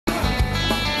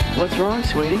What's wrong,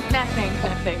 sweetie? Nothing,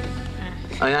 nothing.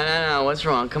 Oh, no. What's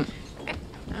wrong? Come.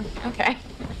 Okay.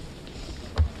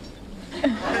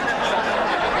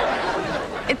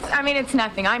 It's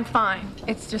nothing. I'm fine.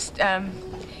 It's just,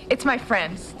 it's my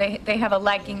friends. They have a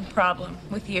liking problem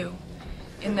with you,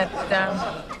 in that,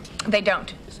 they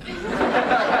don't. So.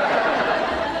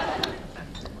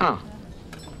 Oh.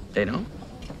 They don't?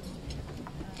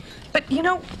 But, you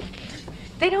know,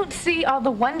 they don't see all the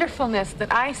wonderfulness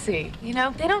that I see, you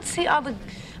know? They don't see all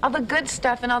the good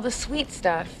stuff and all the sweet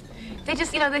stuff. They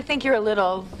just, you know, they think you're a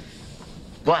little...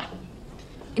 What?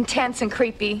 Intense and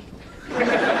creepy.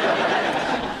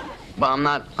 Well, I'm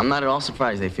not at all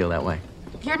surprised they feel that way.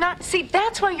 You're not... See,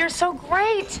 that's why you're so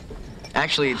great.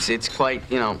 Actually, it's quite,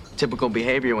 you know, typical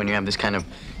behavior when you have this kind of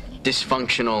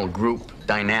dysfunctional group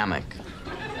dynamic.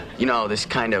 You know, this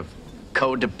kind of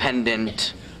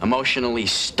codependent, emotionally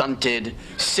stunted,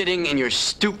 sitting in your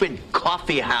stupid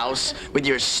coffee house with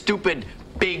your stupid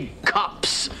big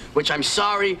cups, which I'm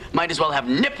sorry, might as well have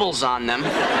nipples on them.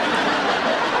 And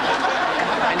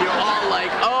you're all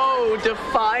like, oh,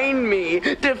 define me,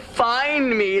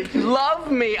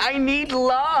 love me, I need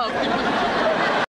love.